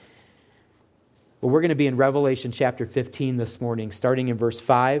Well, we're going to be in Revelation chapter 15 this morning, starting in verse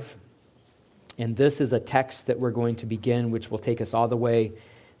 5. And this is a text that we're going to begin, which will take us all the way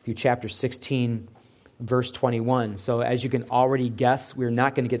through chapter 16, verse 21. So as you can already guess, we're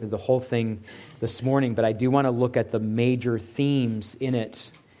not going to get through the whole thing this morning, but I do want to look at the major themes in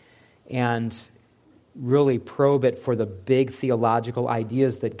it and really probe it for the big theological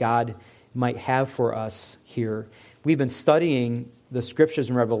ideas that God might have for us here. We've been studying the scriptures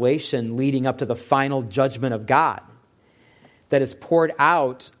in Revelation leading up to the final judgment of God that is poured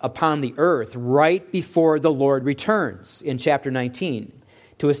out upon the earth right before the Lord returns in chapter 19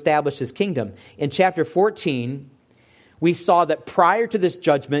 to establish his kingdom. In chapter 14, we saw that prior to this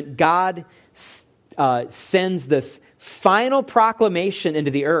judgment, God sends this final proclamation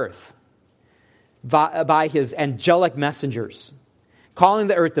into the earth by his angelic messengers, calling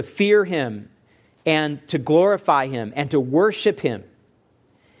the earth to fear him and to glorify him and to worship him.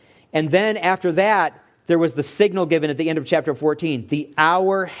 And then after that, there was the signal given at the end of chapter 14. The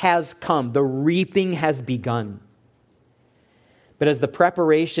hour has come. The reaping has begun. But as the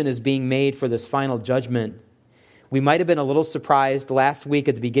preparation is being made for this final judgment, we might have been a little surprised last week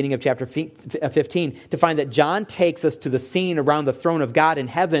at the beginning of chapter 15 to find that John takes us to the scene around the throne of God in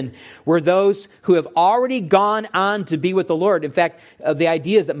heaven where those who have already gone on to be with the Lord, in fact, the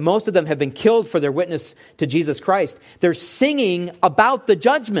idea is that most of them have been killed for their witness to Jesus Christ. They're singing about the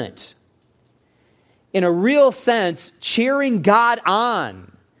judgment. In a real sense, cheering God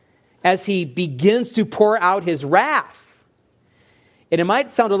on as he begins to pour out his wrath. And it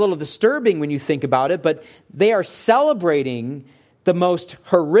might sound a little disturbing when you think about it, but they are celebrating the most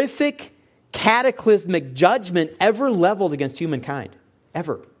horrific, cataclysmic judgment ever leveled against humankind.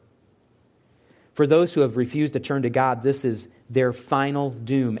 Ever. For those who have refused to turn to God, this is their final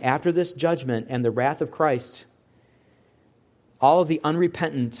doom. After this judgment and the wrath of Christ, all of the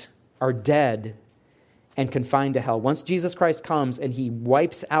unrepentant are dead and confined to hell. Once Jesus Christ comes and he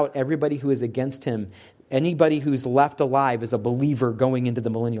wipes out everybody who is against him, anybody who's left alive is a believer going into the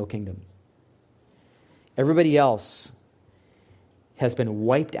millennial kingdom. Everybody else has been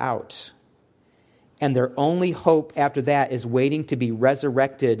wiped out. And their only hope after that is waiting to be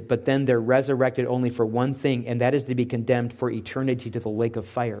resurrected, but then they're resurrected only for one thing, and that is to be condemned for eternity to the lake of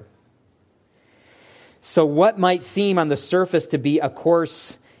fire. So what might seem on the surface to be a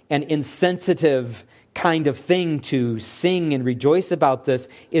coarse and insensitive kind of thing to sing and rejoice about this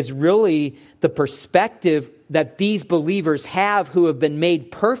is really the perspective that these believers have who have been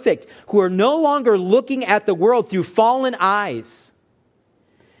made perfect, who are no longer looking at the world through fallen eyes.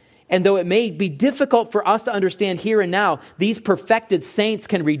 And though it may be difficult for us to understand here and now, these perfected saints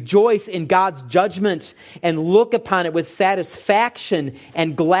can rejoice in God's judgment and look upon it with satisfaction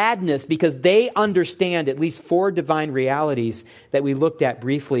and gladness because they understand at least 4 divine realities that we looked at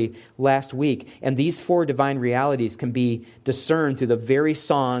briefly last week. And these 4 divine realities can be discerned through the very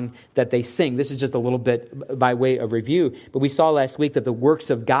song that they sing. This is just a little bit by way of review. But we saw last week that the works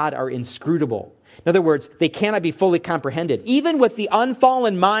of God are inscrutable. In other words, they cannot be fully comprehended. Even with the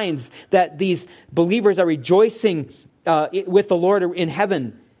unfallen minds that these believers are rejoicing with the Lord in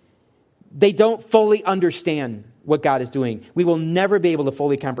heaven, they don't fully understand what God is doing. We will never be able to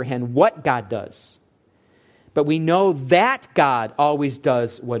fully comprehend what God does. But we know that God always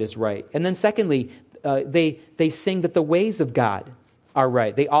does what is right. And then secondly, they sing that the ways of God are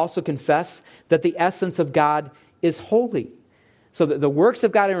right. They also confess that the essence of God is holy. So the works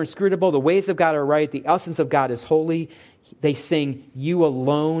of God are inscrutable, the ways of God are right, the essence of God is holy. They sing, you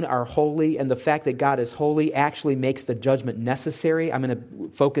alone are holy, and the fact that God is holy actually makes the judgment necessary. I'm going to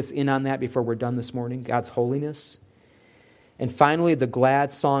focus in on that before we're done this morning, God's holiness. And finally, the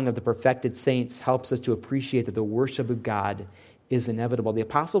glad song of the perfected saints helps us to appreciate that the worship of God is inevitable. The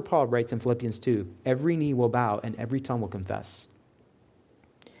Apostle Paul writes in Philippians 2, every knee will bow and every tongue will confess.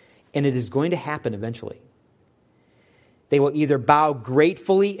 And it is going to happen eventually. They will either bow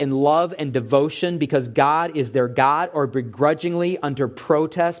gratefully in love and devotion because God is their God, or begrudgingly under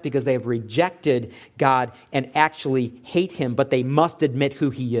protest because they have rejected God and actually hate him, but they must admit who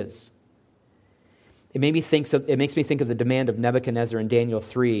he is. It makes me think of the demand of Nebuchadnezzar in Daniel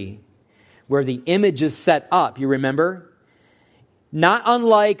 3, where the image is set up, you remember? Not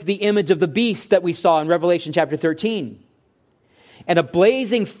unlike the image of the beast that we saw in Revelation chapter 13. And a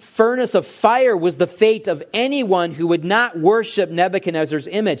blazing furnace of fire was the fate of anyone who would not worship Nebuchadnezzar's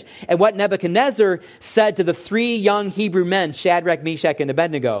image. And what Nebuchadnezzar said to the 3 young Hebrew men, Shadrach, Meshach, and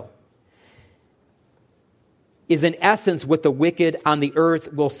Abednego, is in essence what the wicked on the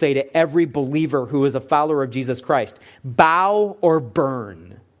earth will say to every believer who is a follower of Jesus Christ. Bow or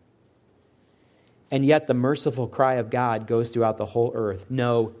burn. And yet the merciful cry of God goes throughout the whole earth.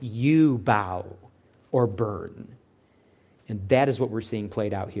 No, you bow or burn. And that is what we're seeing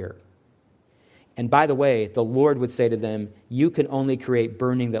played out here. And by the way, the Lord would say to them, you can only create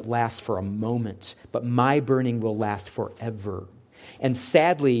burning that lasts for a moment, but my burning will last forever. And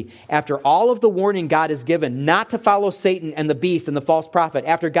sadly, after all of the warning God has given not to follow Satan and the beast and the false prophet,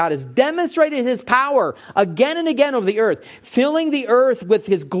 after God has demonstrated his power again and again over the earth, filling the earth with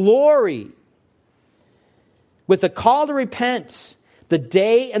his glory, with the call to repent, the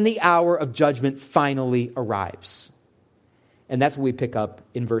day and the hour of judgment finally arrives. And that's what we pick up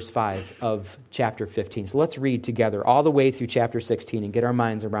in verse 5 of chapter 15. So let's read together all the way through chapter 16 and get our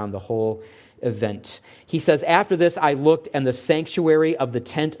minds around the whole event. He says, after this I looked, and the sanctuary of the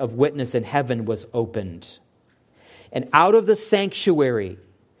tent of witness in heaven was opened. And out of the sanctuary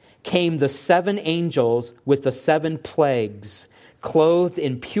came the 7 angels with the 7 plagues, clothed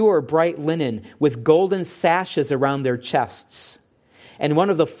in pure bright linen, with golden sashes around their chests. And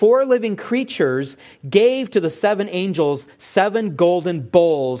one of the 4 living creatures gave to the 7 angels 7 golden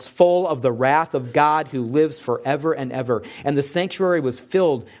bowls full of the wrath of God who lives forever and ever. And the sanctuary was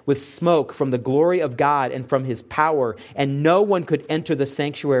filled with smoke from the glory of God and from his power. And no one could enter the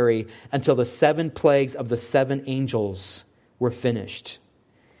sanctuary until the 7 plagues of the 7 angels were finished.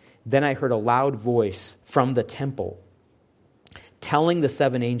 Then I heard a loud voice from the temple telling the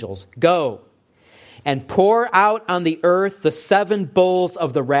 7 angels, go and pour out on the earth the 7 bowls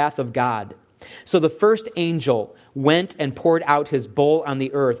of the wrath of God. So the first angel went and poured out his bowl on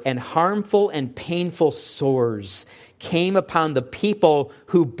the earth, and harmful and painful sores came upon the people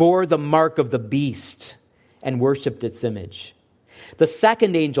who bore the mark of the beast and worshipped its image. The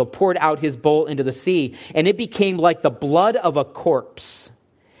second angel poured out his bowl into the sea, and it became like the blood of a corpse,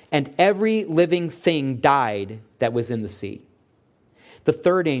 and every living thing died that was in the sea. The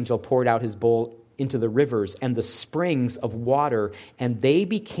third angel poured out his bowl into the rivers and the springs of water, and they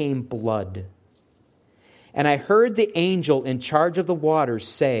became blood. And I heard the angel in charge of the waters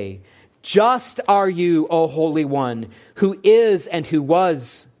say, just are you, O Holy One, who is and who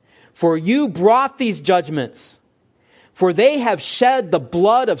was, for you brought these judgments. For they have shed the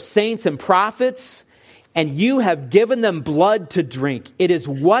blood of saints and prophets, and you have given them blood to drink. It is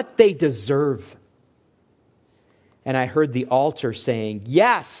what they deserve. And I heard the altar saying,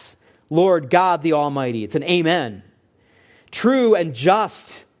 yes, Lord God the Almighty. It's an amen. True and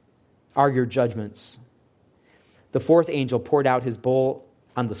just are your judgments. The fourth angel poured out his bowl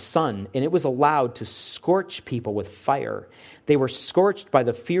on the sun, and it was allowed to scorch people with fire. They were scorched by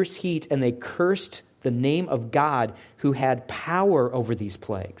the fierce heat, and they cursed the name of God who had power over these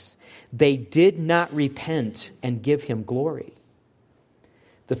plagues. They did not repent and give him glory.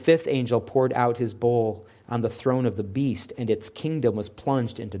 The fifth angel poured out his bowl on the throne of the beast, and its kingdom was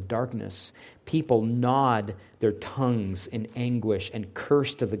plunged into darkness. People gnawed their tongues in anguish and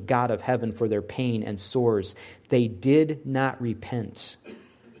cursed the God of heaven for their pain and sores. They did not repent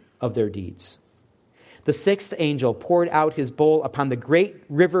of their deeds. The sixth angel poured out his bowl upon the great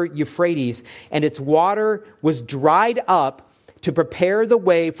river Euphrates, and its water was dried up to prepare the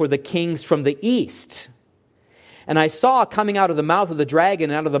way for the kings from the east. And I saw coming out of the mouth of the dragon,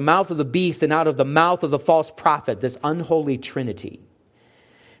 and out of the mouth of the beast, and out of the mouth of the false prophet, this unholy trinity,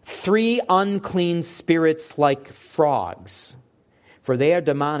 3 unclean spirits like frogs, for they are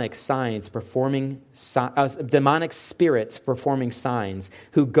demonic spirits performing signs,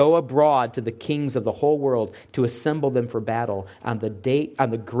 who go abroad to the kings of the whole world to assemble them for battle on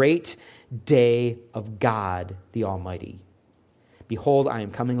the great day of God the Almighty. Behold, I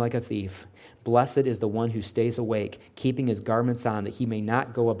am coming like a thief. Blessed is the one who stays awake, keeping his garments on, that he may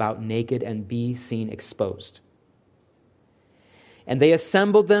not go about naked and be seen exposed. And they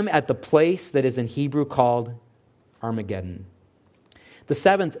assembled them at the place that is in Hebrew called Armageddon. The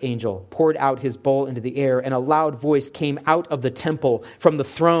seventh angel poured out his bowl into the air, and a loud voice came out of the temple from the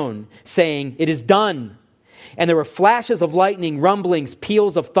throne, saying, "It is done." And there were flashes of lightning, rumblings,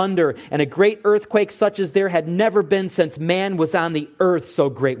 peals of thunder, and a great earthquake such as there had never been since man was on the earth. So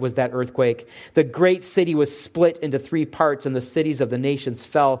great was that earthquake. The great city was split into 3 parts, and the cities of the nations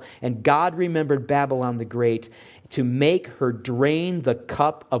fell. And God remembered Babylon the Great to make her drain the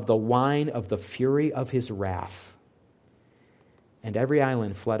cup of the wine of the fury of his wrath. And every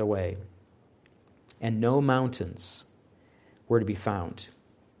island fled away, and no mountains were to be found.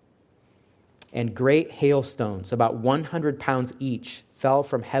 And great hailstones, about 100 pounds each, fell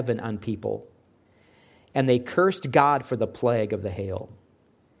from heaven on people. And they cursed God for the plague of the hail,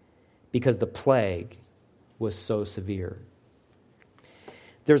 because the plague was so severe.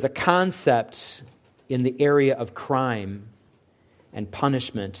 There's a concept in the area of crime and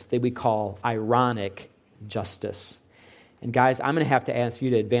punishment that we call ironic justice. And guys, I'm going to have to ask you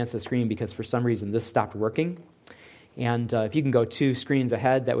to advance the screen because for some reason this stopped working. And if you can go 2 screens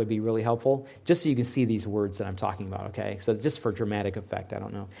ahead, that would be really helpful, just so you can see these words that I'm talking about, okay? So just for dramatic effect, I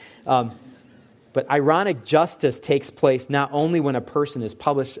don't know. But ironic justice takes place not only when a person is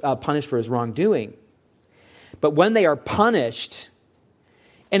punished for his wrongdoing, but when they are punished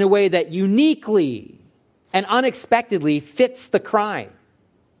in a way that uniquely and unexpectedly fits the crime.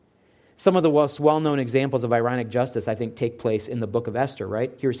 Some of the most well-known examples of ironic justice, I think, take place in the book of Esther,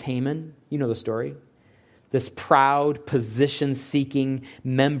 right? Here's Haman. You know the story. This proud, position-seeking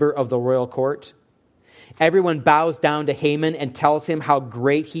member of the royal court. Everyone bows down to Haman and tells him how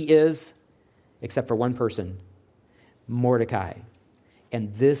great he is, except for one person, Mordecai.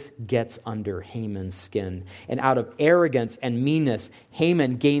 And this gets under Haman's skin. And out of arrogance and meanness,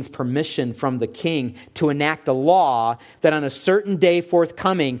 Haman gains permission from the king to enact a law that on a certain day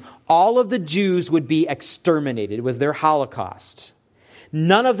forthcoming, all of the Jews would be exterminated. It was their Holocaust.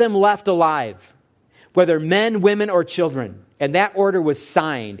 None of them left alive, whether men, women, or children. And that order was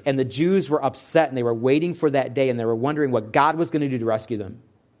signed, and the Jews were upset, and they were waiting for that day, and they were wondering what God was going to do to rescue them.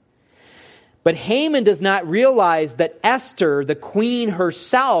 But Haman does not realize that Esther, the queen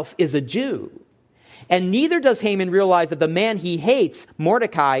herself, is a Jew. And neither does Haman realize that the man he hates,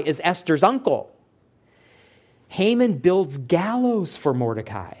 Mordecai, is Esther's uncle. Haman builds gallows for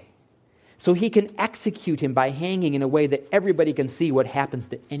Mordecai so he can execute him by hanging in a way that everybody can see what happens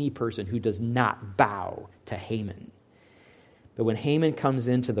to any person who does not bow to Haman. But when Haman comes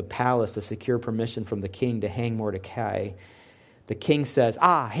into the palace to secure permission from the king to hang Mordecai, the king says,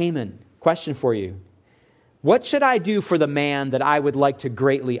 Haman, question for you. What should I do for the man that I would like to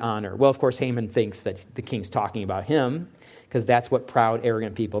greatly honor? Well, of course, Haman thinks that the king's talking about him because that's what proud,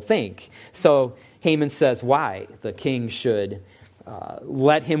 arrogant people think. So Haman says, why? The king should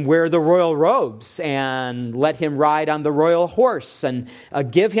let him wear the royal robes and let him ride on the royal horse and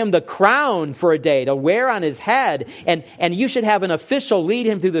give him the crown for a day to wear on his head. And you should have an official lead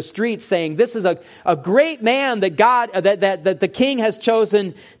him through the streets saying, this is a great man that God, that the king has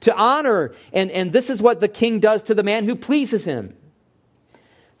chosen to honor. And this is what the king does to the man who pleases him.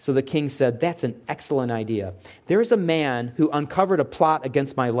 So the king said, that's an excellent idea. There's a man who uncovered a plot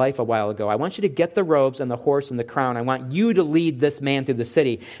against my life a while ago. I want you to get the robes and the horse and the crown. I want you to lead this man through the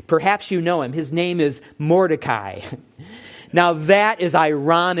city. Perhaps you know him. His name is Mordecai. Now that is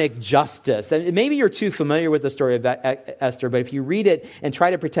ironic justice. And maybe you're too familiar with the story of Esther, but if you read it and try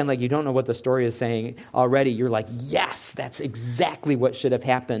to pretend like you don't know what the story is saying already, you're like, yes, that's exactly what should have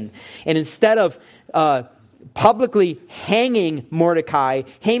happened. And instead of publicly hanging Mordecai,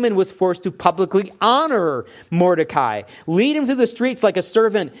 Haman was forced to publicly honor Mordecai, lead him through the streets like a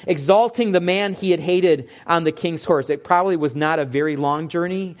servant, exalting the man he had hated on the king's horse. It probably was not a very long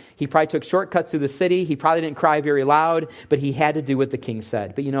journey. He probably took shortcuts through the city. He probably didn't cry very loud, but he had to do what the king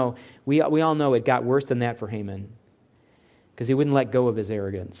said. But we all know it got worse than that for Haman because he wouldn't let go of his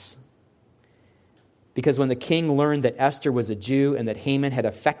arrogance. Because when the king learned that Esther was a Jew and that Haman had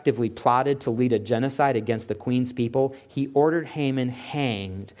effectively plotted to lead a genocide against the queen's people, he ordered Haman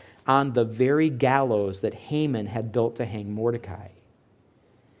hanged on the very gallows that Haman had built to hang Mordecai.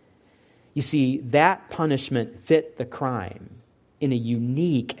 You see, that punishment fit the crime in a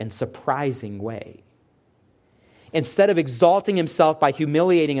unique and surprising way. Instead of exalting himself by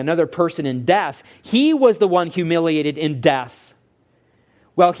humiliating another person in death, he was the one humiliated in death,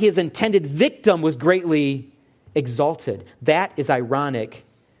 while his intended victim was greatly exalted. That is ironic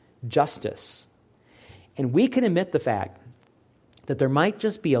justice. And we can admit the fact that there might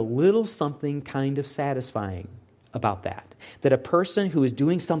just be a little something kind of satisfying about that. That a person who is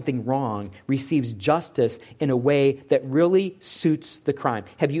doing something wrong receives justice in a way that really suits the crime.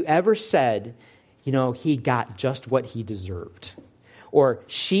 Have you ever said, he got just what he deserved? Or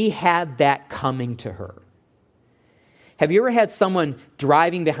she had that coming to her? Have you ever had someone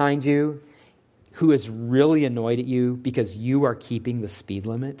driving behind you who is really annoyed at you because you are keeping the speed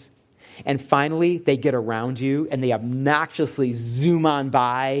limit? And finally, they get around you and they obnoxiously zoom on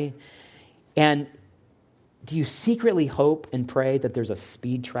by. And do you secretly hope and pray that there's a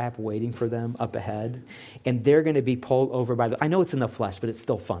speed trap waiting for them up ahead? And they're going to be pulled over by I know it's in the flesh, but it's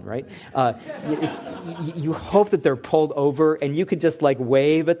still fun, right? You hope that they're pulled over and you could just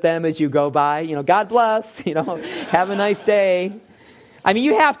wave at them as you go by. God bless, have a nice day. I mean,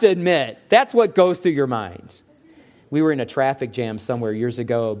 you have to admit, that's what goes through your mind. We were in a traffic jam somewhere years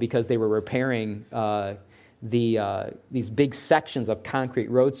ago because they were repairing these big sections of concrete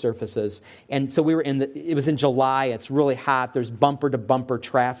road surfaces. And so we were it was in July, it's really hot, there's bumper to bumper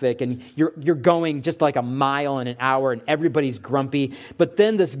traffic, and you're going just like a mile in an hour and everybody's grumpy. But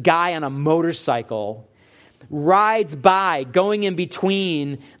then this guy on a motorcycle rides by, going in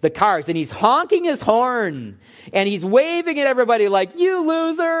between the cars, and he's honking his horn, and he's waving at everybody like, "You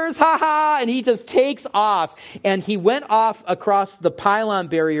losers, ha ha," and he just takes off, and he went off across the pylon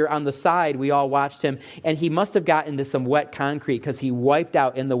barrier on the side. We all watched him, and he must have gotten into some wet concrete because he wiped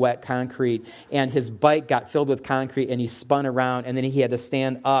out in the wet concrete, and his bike got filled with concrete, and he spun around, and then he had to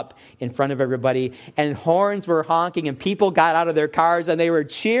stand up in front of everybody, and horns were honking, and people got out of their cars, and they were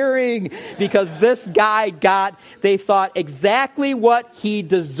cheering because this guy they thought, exactly what he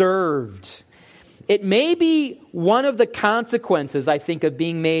deserved. It may be one of the consequences, I think, of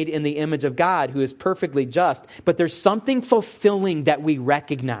being made in the image of God, who is perfectly just, but there's something fulfilling that we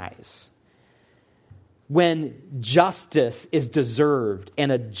recognize when justice is deserved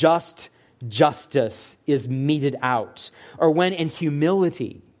and a just justice is meted out, or when in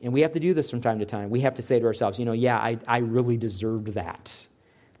humility, and we have to do this from time to time, we have to say to ourselves, I really deserved that.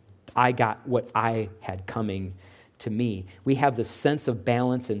 I got what I had coming to me. We have this sense of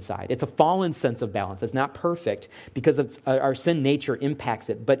balance inside. It's a fallen sense of balance. It's not perfect because our sin nature impacts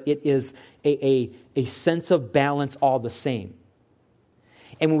it, but it is a sense of balance all the same.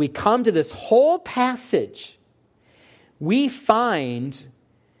 And when we come to this whole passage, we find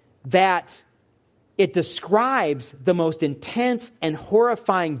that it describes the most intense and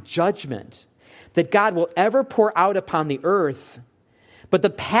horrifying judgment that God will ever pour out upon the earth. But the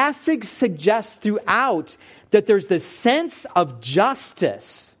passage suggests throughout that there's this sense of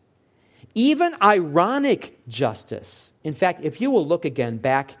justice, even ironic justice. In fact, if you will look again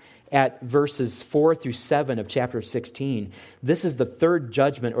back at verses 4 through 7 of chapter 16, this is the third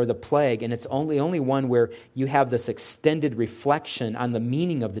judgment or the plague, and it's only one where you have this extended reflection on the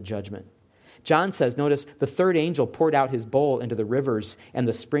meaning of the judgment. John says, notice, the third angel poured out his bowl into the rivers and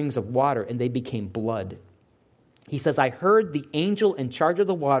the springs of water, and they became blood. He says, I heard the angel in charge of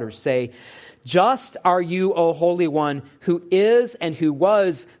the waters say, just are you, O Holy One, who is and who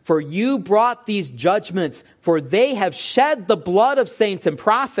was, for you brought these judgments, for they have shed the blood of saints and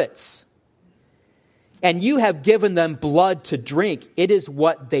prophets, and you have given them blood to drink. It is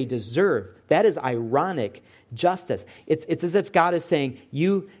what they deserve. That is ironic justice. It's as if God is saying,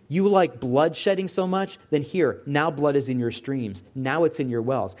 you like blood shedding so much, then here, now blood is in your streams. Now it's in your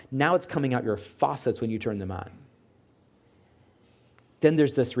wells. Now it's coming out your faucets when you turn them on. Then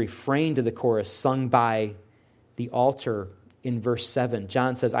there's this refrain to the chorus sung by the altar in verse 7.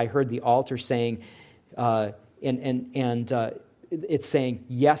 John says, I heard the altar saying, it's saying,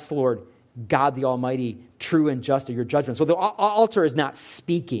 yes, Lord, God the Almighty, true and just are your judgments. So the altar is not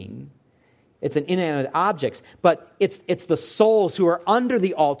speaking. It's an inanimate object, but it's the souls who are under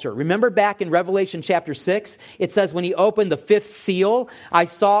the altar. Remember back in Revelation chapter 6, it says when he opened the fifth seal, I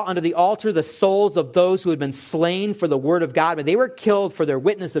saw under the altar the souls of those who had been slain for the word of God, but they were killed for their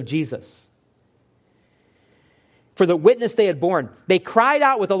witness of Jesus. For the witness they had borne. They cried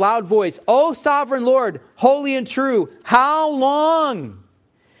out with a loud voice, O sovereign Lord, holy and true, how long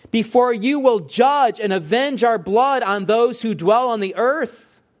before you will judge and avenge our blood on those who dwell on the earth?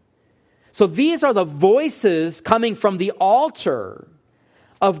 So these are the voices coming from the altar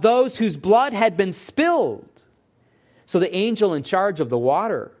of those whose blood had been spilled. So the angel in charge of the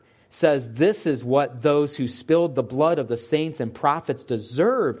water says, this is what those who spilled the blood of the saints and prophets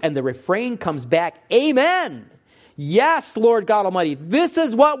deserve. And the refrain comes back, Amen. Yes, Lord God Almighty, this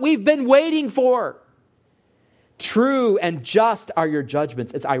is what we've been waiting for. True and just are your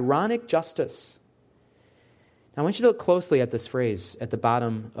judgments. It's ironic justice. Now, I want you to look closely at this phrase at the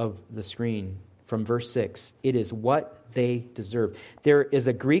bottom of the screen from verse 6. It is what they deserve. There is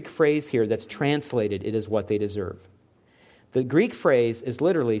a Greek phrase here that's translated, it is what they deserve. The Greek phrase is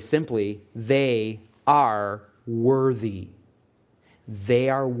literally simply, they are worthy. They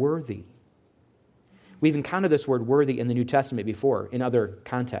are worthy. We've encountered this word worthy in the New Testament before in other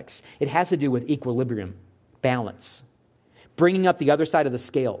contexts. It has to do with equilibrium, balance, bringing up the other side of the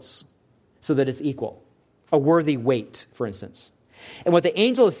scales so that it's equal. A worthy weight, for instance. And what the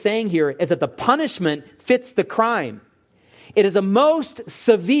angel is saying here is that the punishment fits the crime. It is a most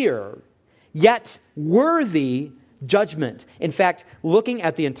severe, yet worthy judgment. In fact, looking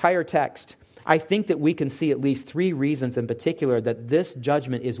at the entire text, I think that we can see at least 3 reasons in particular that this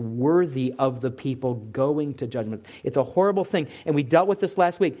judgment is worthy of the people going to judgment. It's a horrible thing, and we dealt with this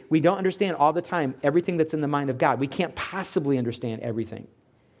last week. We don't understand all the time everything that's in the mind of God. We can't possibly understand everything.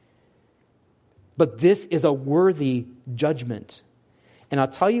 But this is a worthy judgment. And I'll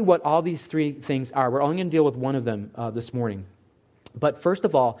tell you what all these 3 things are. We're only going to deal with one of them this morning. But first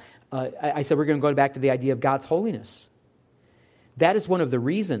of all, I said we're going to go back to the idea of God's holiness. That is one of the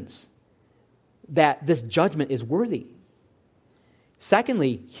reasons that this judgment is worthy.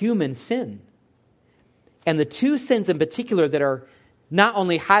 Secondly, human sin. And the two sins in particular that are not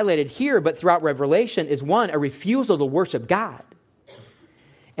only highlighted here, but throughout Revelation is one, a refusal to worship God.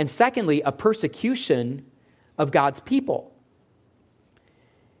 And secondly, a persecution of God's people.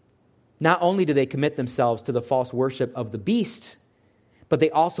 Not only do they commit themselves to the false worship of the beast, but they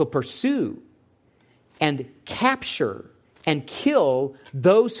also pursue and capture and kill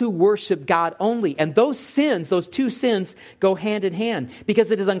those who worship God only. And those sins, those two sins, go hand in hand,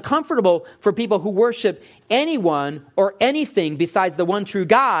 because it is uncomfortable for people who worship anyone or anything besides the one true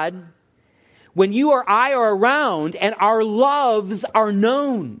God when you or I are around and our loves are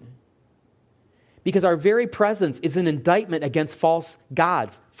known. Because our very presence is an indictment against false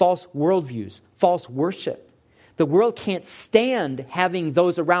gods, false worldviews, false worship. The world can't stand having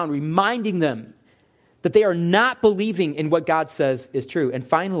those around reminding them that they are not believing in what God says is true. And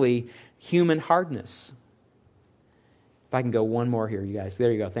finally, human hardness. If I can go one more here, you guys.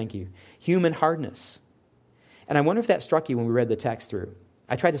 There you go. Thank you. Human hardness. And I wonder if that struck you when we read the text through.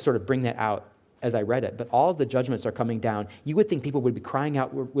 I tried to sort of bring that out as I read it, but all of the judgments are coming down. You would think people would be crying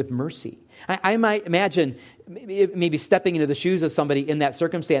out with mercy. I might imagine maybe stepping into the shoes of somebody in that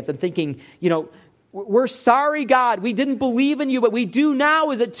circumstance and thinking, we're sorry, God. We didn't believe in you, but we do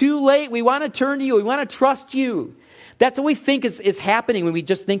now. Is it too late? We want to turn to you. We want to trust you. That's what we think is happening when we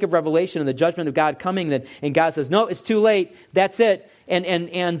just think of Revelation and the judgment of God coming. And God says, no, it's too late. That's it.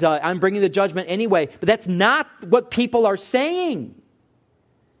 And I'm bringing the judgment anyway. But that's not what people are saying.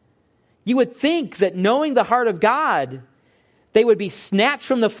 You would think that knowing the heart of God, they would be snatched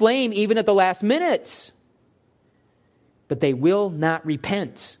from the flame even at the last minute. But they will not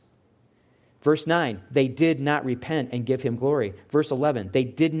repent. Verse 9, they did not repent and give him glory. Verse 11, they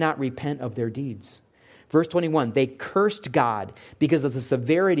did not repent of their deeds. Verse 21, they cursed God because of the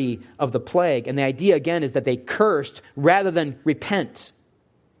severity of the plague. And the idea again is that they cursed rather than repent.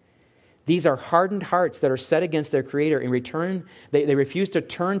 These are hardened hearts that are set against their Creator. In return, they refuse to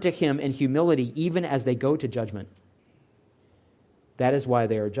turn to Him in humility even as they go to judgment. That is why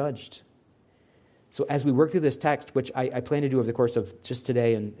they are judged. So as we work through this text, which I plan to do over the course of just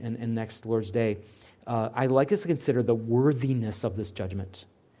today and next Lord's Day, I'd like us to consider the worthiness of this judgment,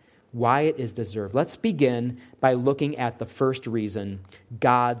 why it is deserved. Let's begin by looking at the first reason,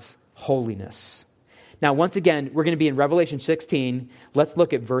 God's holiness. Now, once again, we're going to be in Revelation 16. Let's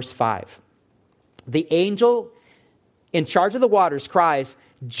look at verse 5. The angel in charge of the waters cries,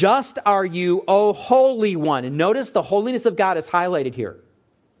 "Just are you, O Holy One." And notice the holiness of God is highlighted here.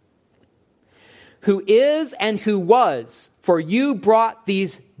 Who is and who was, for you brought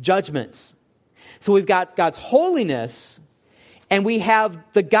these judgments. So we've got God's holiness, and we have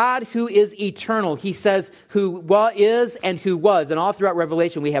the God who is eternal. He says who is and who was. And all throughout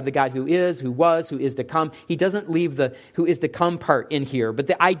Revelation, we have the God who is to come. He doesn't leave the who is to come part in here, but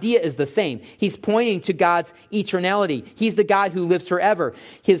the idea is the same. He's pointing to God's eternality. He's the God who lives forever.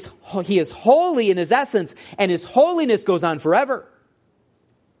 He is holy in his essence, and his holiness goes on forever.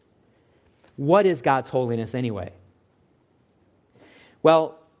 What is God's holiness anyway?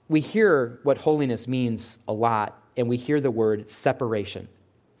 Well, we hear what holiness means a lot, and we hear the word separation.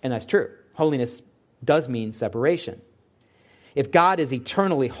 And that's true. Holiness does mean separation. If God is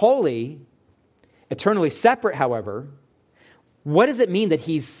eternally holy, eternally separate, however, what does it mean that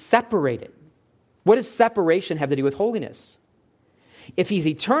he's separated? What does separation have to do with holiness? If he's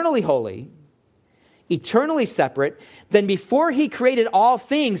eternally holy, eternally separate, then before he created all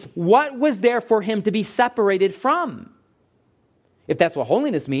things, what was there for him to be separated from? If that's what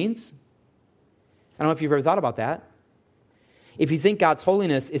holiness means. I don't know if you've ever thought about that. If you think God's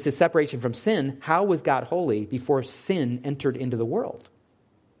holiness is his separation from sin, how was God holy before sin entered into the world?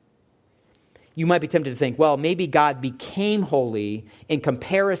 You might be tempted to think, well, maybe God became holy in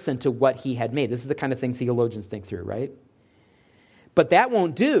comparison to what he had made. This is the kind of thing theologians think through, right? But that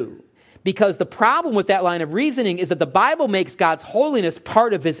won't do. Because the problem with that line of reasoning is that the Bible makes God's holiness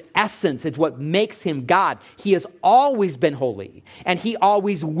part of his essence. It's what makes him God. He has always been holy, and he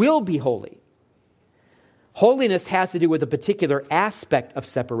always will be holy. Holiness has to do with a particular aspect of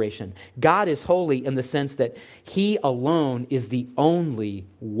separation. God is holy in the sense that he alone is the only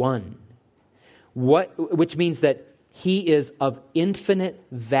one, which means that he is of infinite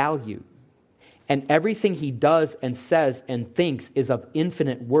value. And everything he does and says and thinks is of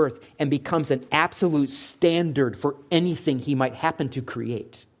infinite worth and becomes an absolute standard for anything he might happen to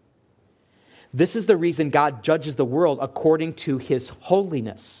create. This is the reason God judges the world according to his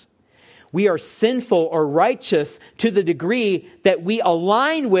holiness. We are sinful or righteous to the degree that we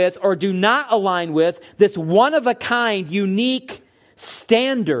align with or do not align with this one-of-a-kind, unique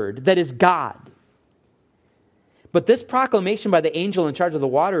standard that is God. But this proclamation by the angel in charge of the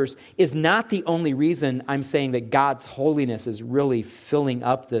waters is not the only reason I'm saying that God's holiness is really filling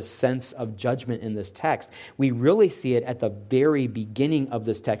up this sense of judgment in this text. We really see it at the very beginning of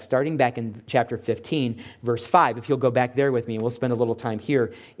this text, starting back in chapter 15, verse 5. If you'll go back there with me, and we'll spend a little time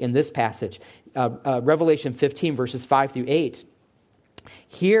here in this passage. Revelation 15, verses 5 through 8.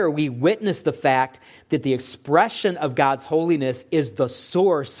 Here we witness the fact that the expression of God's holiness is the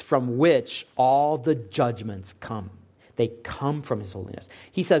source from which all the judgments come. They come from his holiness.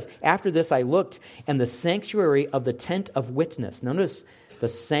 He says, after this I looked, and the sanctuary of the tent of witness. Notice, the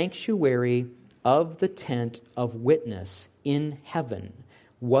sanctuary of the tent of witness in heaven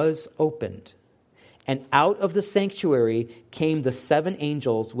was opened. And out of the sanctuary came the 7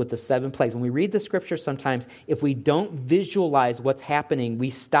 angels with the 7 plagues. When we read the scripture sometimes, if we don't visualize what's happening, we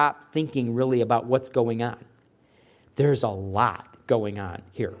stop thinking really about what's going on. There's a lot going on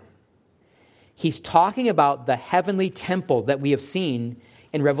here. He's talking about the heavenly temple that we have seen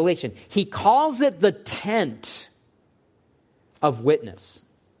in Revelation. He calls it the tent of witness.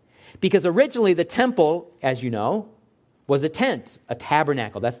 Because originally the temple, as you know, was a tent, a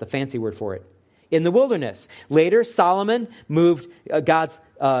tabernacle. That's the fancy word for it. In the wilderness. Later, Solomon moved God's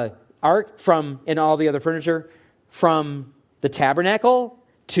ark and all the other furniture from the tabernacle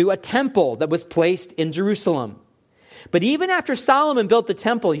to a temple that was placed in Jerusalem. But even after Solomon built the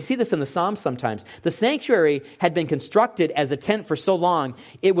temple, you see this in the Psalms sometimes, the sanctuary had been constructed as a tent for so long,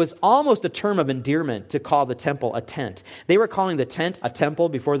 it was almost a term of endearment to call the temple a tent. They were calling the tent a temple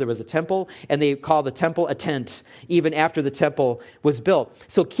before there was a temple, and they called the temple a tent even after the temple was built.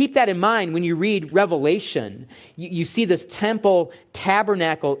 So keep that in mind when you read Revelation. You see this temple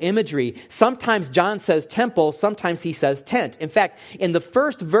tabernacle imagery. Sometimes John says temple, sometimes he says tent. In fact, in the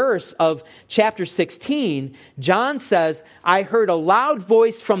first verse of chapter 16, John says, I heard a loud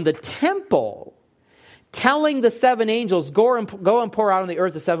voice from the temple telling the 7 angels, go and pour out on the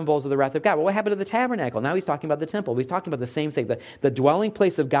earth the 7 bowls of the wrath of God. Well, what happened to the tabernacle? Now he's talking about the temple. He's talking about the same thing, the dwelling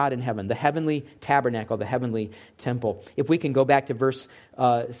place of God in heaven, the heavenly tabernacle, the heavenly temple. If we can go back to verse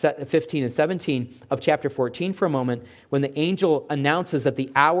 15 and 17 of chapter 14 for a moment, when the angel announces that the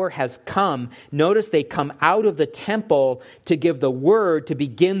hour has come, notice they come out of the temple to give the word to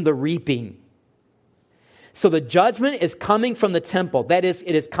begin the reaping. So the judgment is coming from the temple. That is,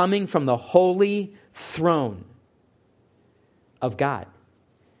 it is coming from the holy throne of God.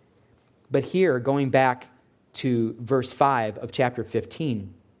 But here, going back to verse 5 of chapter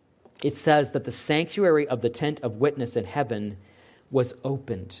 15, it says that the sanctuary of the tent of witness in heaven was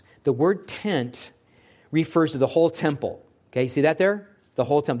opened. The word tent refers to the whole temple. Okay, you see that there? The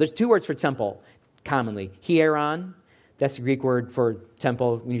whole temple. There's 2 words for temple commonly. Hieron, that's the Greek word for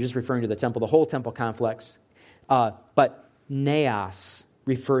temple, when you're just referring to the temple, the whole temple complex. But naos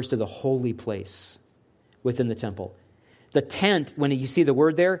refers to the holy place within the temple. The tent, when you see the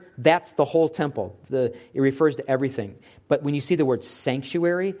word there, that's the whole temple. It refers to everything. But when you see the word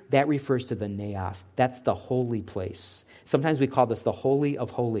sanctuary, that refers to the naos. That's the holy place. Sometimes we call this the Holy of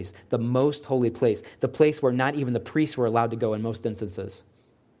Holies, the most holy place, the place where not even the priests were allowed to go in most instances.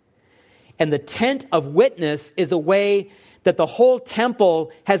 And the tent of witness is a way that the whole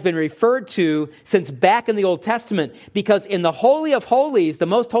temple has been referred to since back in the Old Testament, because in the Holy of Holies, the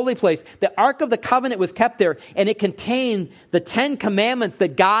most holy place, the Ark of the Covenant was kept there, and it contained the 10 commandments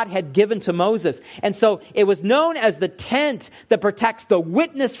that God had given to Moses. And so it was known as the tent that protects the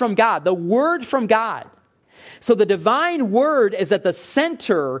witness from God, the word from God. So the divine word is at the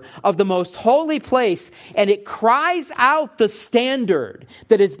center of the most holy place, and it cries out the standard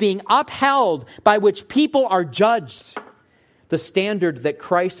that is being upheld by which people are judged. The standard that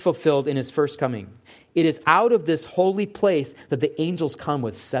Christ fulfilled in his first coming. It is out of this holy place that the angels come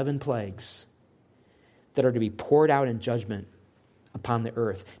with 7 plagues that are to be poured out in judgment upon the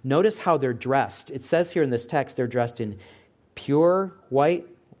earth. Notice how they're dressed. It says here in this text, they're dressed in pure white,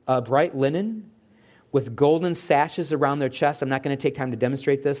 bright linen with golden sashes around their chest. I'm not going to take time to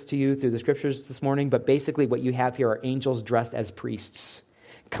demonstrate this to you through the scriptures this morning, but basically what you have here are angels dressed as priests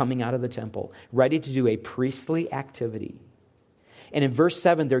coming out of the temple, ready to do a priestly activity. And in verse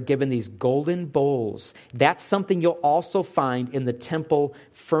 7, they're given these golden bowls. That's something you'll also find in the temple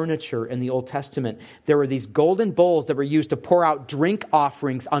furniture in the Old Testament. There were these golden bowls that were used to pour out drink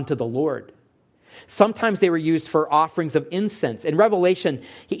offerings unto the Lord. Sometimes they were used for offerings of incense. In Revelation,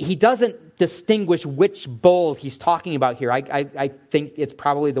 he doesn't distinguish which bowl he's talking about here. I think it's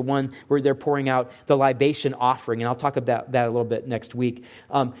probably the one where they're pouring out the libation offering, and I'll talk about that a little bit next week.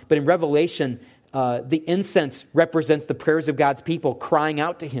 But in Revelation, the incense represents the prayers of God's people crying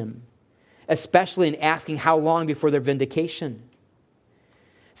out to him, especially in asking how long before their vindication.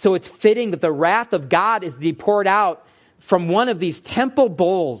 So it's fitting that the wrath of God is to be poured out from one of these temple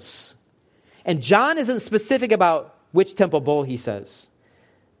bowls. And John isn't specific about which temple bowl he says,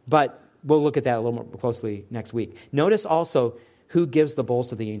 but we'll look at that a little more closely next week. Notice also who gives the bowls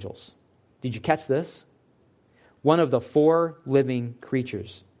to the angels. Did you catch this? One of the 4 living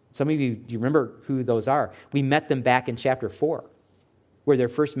creatures. Some of you, do you remember who those are? We met them back in chapter 4, where they're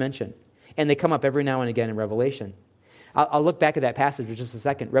first mentioned. And they come up every now and again in Revelation. I'll look back at that passage for just a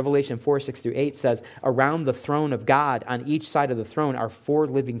second. Revelation 4, 6-8 says, around the throne of God, on each side of the throne, are 4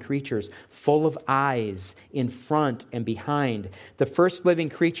 living creatures, full of eyes in front and behind. The first living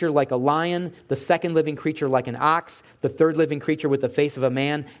creature like a lion, the second living creature like an ox, the third living creature with the face of a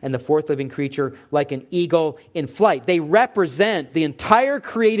man, and the fourth living creature like an eagle in flight. They represent the entire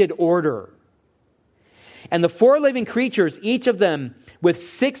created order. And the 4 living creatures, each of them with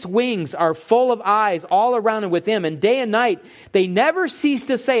 6 wings, are full of eyes all around and with him. And day and night, they never cease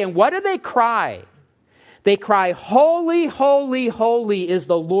to say, and what do they cry? They cry, holy, holy, holy is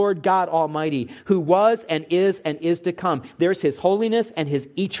the Lord God Almighty, who was and is to come. There's his holiness and his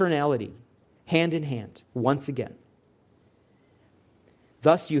eternality, hand in hand, once again.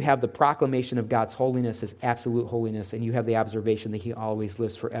 Thus you have the proclamation of God's holiness, his absolute holiness, and you have the observation that he always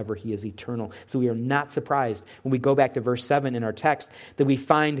lives forever. He is eternal. So we are not surprised when we go back to verse 7 in our text that we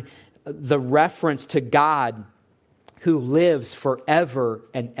find the reference to God who lives forever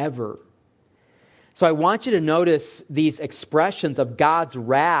and ever. So I want you to notice these expressions of God's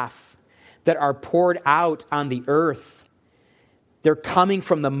wrath that are poured out on the earth. They're coming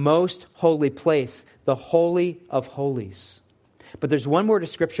from the most holy place, the Holy of Holies. But there's one more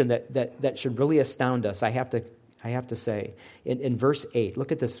description that should really astound us. I have to say, in verse 8,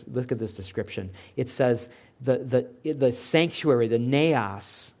 look at this description. It says the sanctuary, the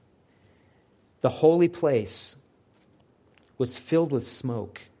naos, the holy place, was filled with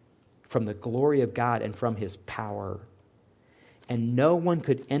smoke from the glory of God and from his power. And no one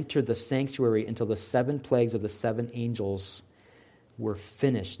could enter the sanctuary until the 7 plagues of the 7 angels were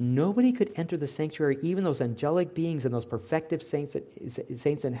finished. Nobody could enter the sanctuary, even those angelic beings and those perfective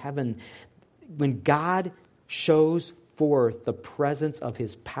saints in heaven. When God shows forth the presence of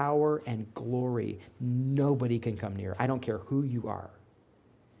his power and glory, nobody can come near. I don't care who you are.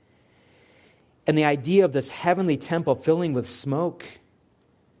 And the idea of this heavenly temple filling with smoke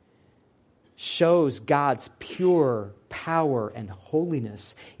shows God's pure power and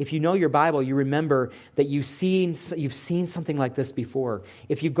holiness. If you know your Bible, you remember that you've seen something like this before.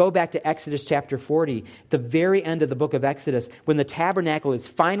 If you go back to Exodus chapter 40, the very end of the book of Exodus, when the tabernacle is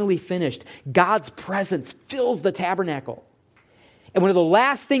finally finished, God's presence fills the tabernacle. And one of the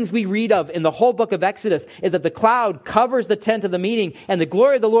last things we read of in the whole book of Exodus is that the cloud covers the tent of the meeting and the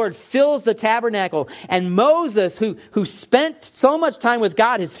glory of the Lord fills the tabernacle. And Moses, who spent so much time with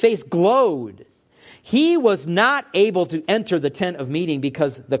God, his face glowed. He was not able to enter the tent of meeting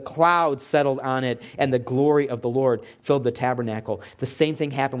because the cloud settled on it and the glory of the Lord filled the tabernacle. The same thing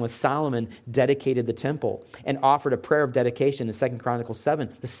happened when Solomon dedicated the temple and offered a prayer of dedication in 2 Chronicles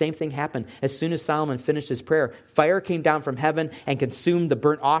 7. The same thing happened. As soon as Solomon finished his prayer, fire came down from heaven and consumed the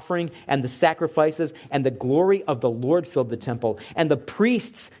burnt offering and the sacrifices, and the glory of the Lord filled the temple. And the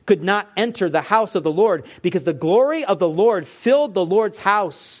priests could not enter the house of the Lord because the glory of the Lord filled the Lord's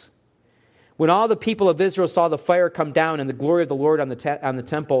house. When all the people of Israel saw the fire come down and the glory of the Lord on the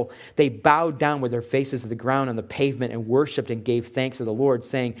temple, they bowed down with their faces to the ground on the pavement and worshipped and gave thanks to the Lord,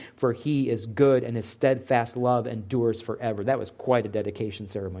 saying, "For he is good and his steadfast love endures forever." That was quite a dedication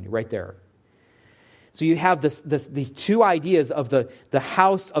ceremony right there. So you have these 2 ideas of the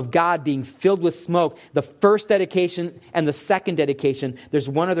house of God being filled with smoke, the first dedication and the second dedication. There's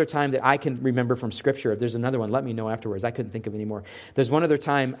one other time that I can remember from Scripture. If there's another one, let me know afterwards. I couldn't think of any more. There's one other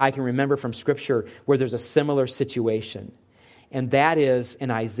time I can remember from Scripture where there's a similar situation. And that is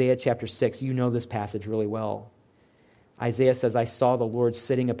in Isaiah chapter 6. You know this passage really well. Isaiah says, "I saw the Lord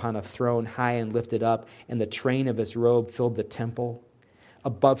sitting upon a throne high and lifted up, and the train of his robe filled the temple.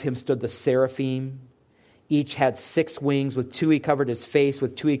 Above him stood the seraphim. Each had 6 wings. With 2 he covered his face,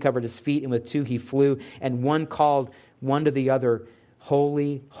 with 2 he covered his feet, and with 2 he flew. And one called one to the other,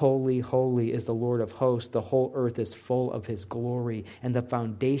 'Holy, holy, holy is the Lord of hosts. The whole earth is full of his glory.' And the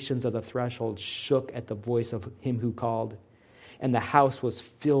foundations of the threshold shook at the voice of him who called. And the house was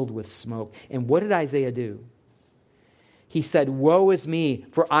filled with smoke." And what did Isaiah do? He said, "Woe is me,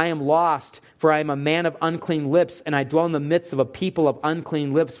 for I am lost, for I am a man of unclean lips, and I dwell in the midst of a people of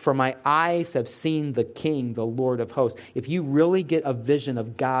unclean lips, for my eyes have seen the King, the Lord of hosts." If you really get a vision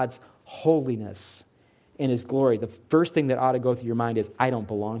of God's holiness in his glory, the first thing that ought to go through your mind is, I don't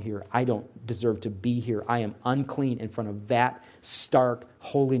belong here. I don't deserve to be here. I am unclean in front of that stark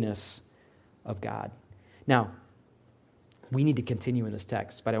holiness of God. Now, we need to continue in this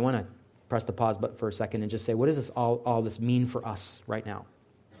text, but I want to press the pause button for a second and just say, what does this all this mean for us right now?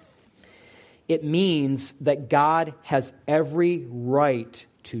 It means that God has every right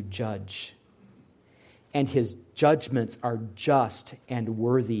to judge, and his judgments are just and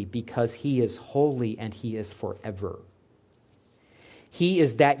worthy because he is holy and he is forever. He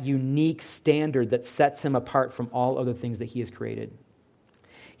is that unique standard that sets him apart from all other things that he has created.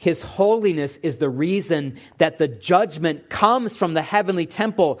 His holiness is the reason that the judgment comes from the heavenly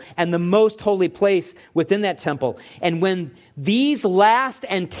temple and the most holy place within that temple. And when these last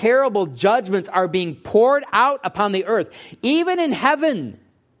and terrible judgments are being poured out upon the earth, even in heaven,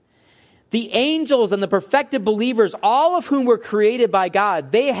 the angels and the perfected believers, all of whom were created by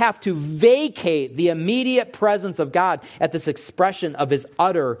God, they have to vacate the immediate presence of God at this expression of his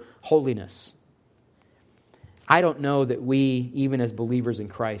utter holiness. I don't know that we, even as believers in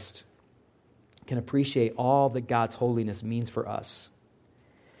Christ, can appreciate all that God's holiness means for us.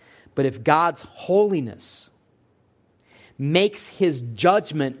 But if God's holiness makes his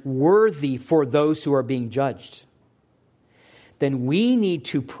judgment worthy for those who are being judged, then we need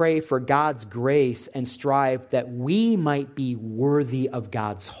to pray for God's grace and strive that we might be worthy of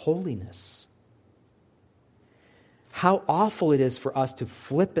God's holiness. How awful it is for us to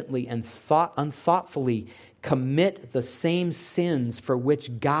flippantly and unthoughtfully commit the same sins for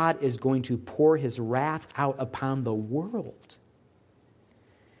which God is going to pour his wrath out upon the world.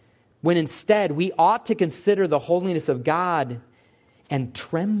 When instead we ought to consider the holiness of God and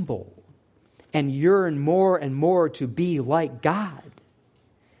tremble and yearn more and more to be like God.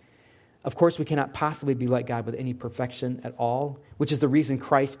 Of course, we cannot possibly be like God with any perfection at all, which is the reason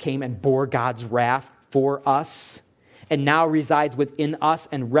Christ came and bore God's wrath for us and now resides within us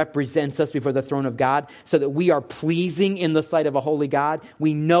and represents us before the throne of God so that we are pleasing in the sight of a holy God.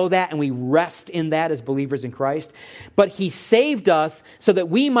 We know that and we rest in that as believers in Christ. But he saved us so that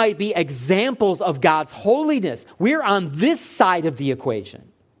we might be examples of God's holiness. We're on this side of the equation.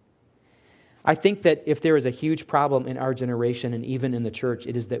 I think that if there is a huge problem in our generation and even in the church,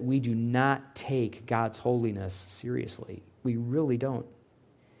 it is that we do not take God's holiness seriously. We really don't.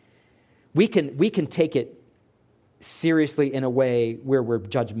 We can take it seriously in a way where we're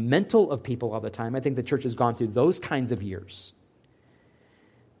judgmental of people all the time. I think the church has gone through those kinds of years.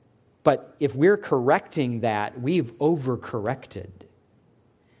 But if we're correcting that, we've overcorrected.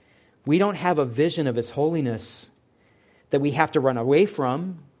 We don't have a vision of his holiness that we have to run away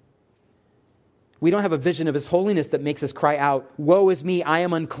from. We don't have a vision of his holiness that makes us cry out, woe is me, I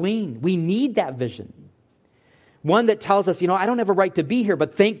am unclean. We need that vision. One that tells us, I don't have a right to be here,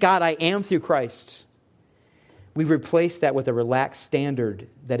 but thank God I am through Christ. We've replaced that with a relaxed standard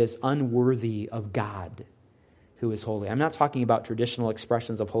that is unworthy of God, who is holy. I'm not talking about traditional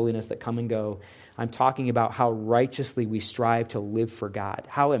expressions of holiness that come and go. I'm talking about how righteously we strive to live for God,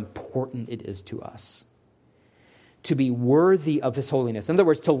 how important it is to us to be worthy of his holiness. In other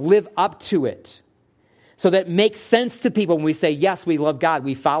words, to live up to it. So that makes sense to people when we say, yes, we love God,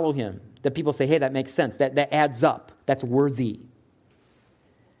 we follow him. That people say, hey, that makes sense. That adds up. That's worthy.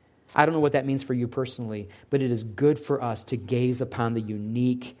 I don't know what that means for you personally, but it is good for us to gaze upon the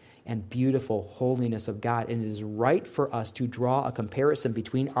unique and beautiful holiness of God. And it is right for us to draw a comparison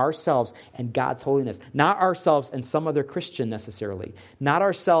between ourselves and God's holiness. Not ourselves and some other Christian necessarily. Not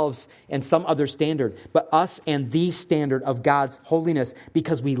ourselves and some other standard, but us and the standard of God's holiness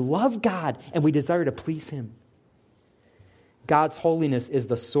because we love God and we desire to please him. God's holiness is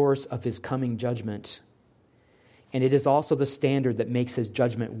the source of his coming judgment. And it is also the standard that makes his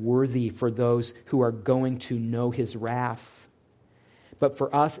judgment worthy for those who are going to know his wrath. But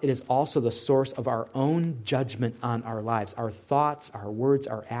for us, it is also the source of our own judgment on our lives, our thoughts, our words,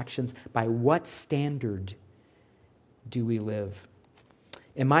 our actions. By what standard do we live?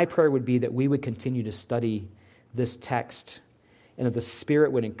 And my prayer would be that we would continue to study this text and that the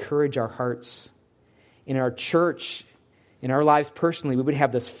Spirit would encourage our hearts. In our church, in our lives personally, we would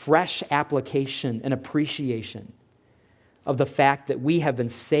have this fresh application and appreciation of the fact that we have been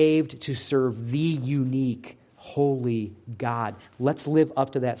saved to serve the unique, holy God. Let's live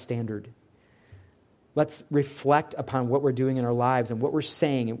up to that standard. Let's reflect upon what we're doing in our lives and what we're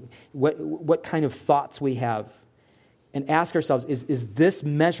saying and what kind of thoughts we have. And ask ourselves, is this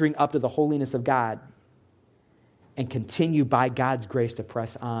measuring up to the holiness of God? And continue by God's grace to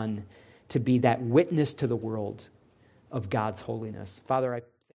press on to be that witness to the world of God's holiness. Father, I